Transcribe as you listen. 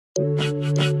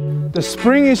The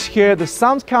spring is here, the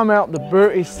sun's come out, the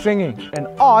bird is singing, and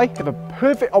I have a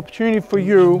perfect opportunity for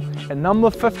you at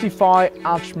number 55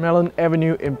 Archmillen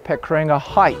Avenue in Pakuranga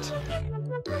Heights.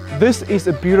 This is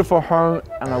a beautiful home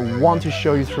and I want to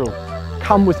show you through.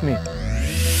 Come with me.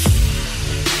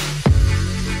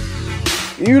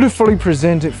 Beautifully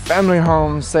presented family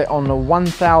home set on a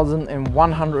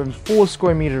 1,104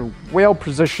 square meter, well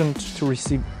positioned to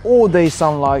receive all day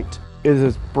sunlight. It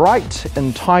is bright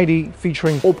and tidy,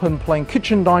 featuring open plan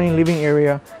kitchen, dining, living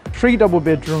area, 3 double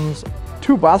bedrooms,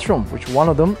 2 bathrooms, which one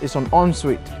of them is an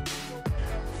ensuite.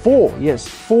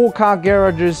 4 car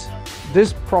garages.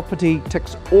 This property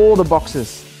ticks all the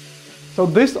boxes. So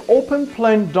this open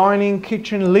plan dining,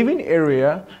 kitchen, living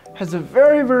area has a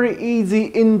very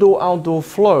easy indoor-outdoor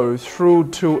flow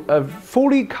through to a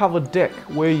fully covered deck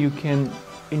where you can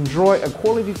enjoy a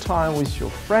quality time with your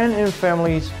friends and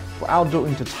families for outdoor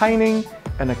entertaining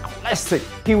and a classic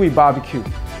Kiwi BBQ.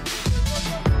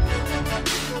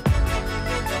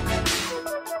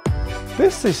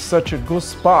 This is such a good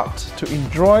spot to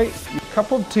enjoy your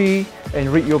cup of tea and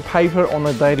read your paper on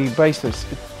a daily basis.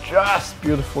 It's just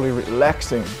beautifully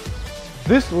relaxing.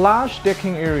 This large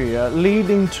decking area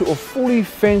leading to a fully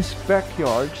fenced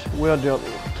backyard where there are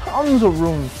tons of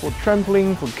room for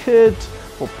trampoline, for kids,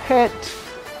 for pets,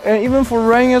 and even for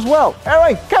rain as well.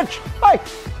 Anyway, catch! Hi!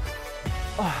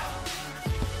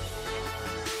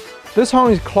 This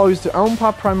home is close to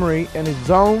Elmpa Primary and is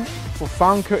zoned for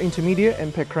Funker Intermediate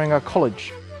and Pakuranga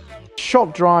College.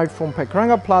 Short drive from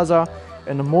Pakuranga Plaza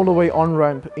and the motorway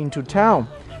on-ramp into town.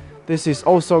 This is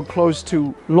also close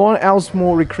to Lon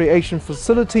Elsmore recreation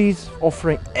facilities,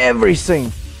 offering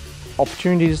everything.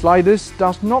 Opportunities like this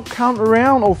does not come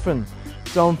around often.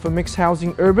 Zoned for mixed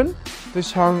housing urban,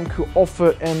 this home could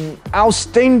offer an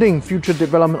outstanding future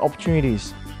development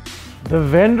opportunities. The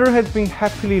vendor has been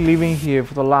happily living here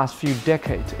for the last few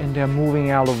decades and they're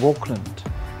moving out of Auckland.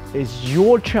 It's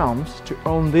your chance to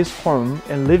own this home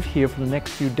and live here for the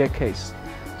next few decades.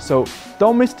 So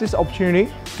don't miss this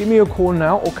opportunity. Give me a call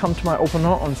now or come to my open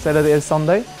house on Saturday and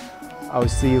Sunday. I will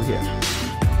see you here.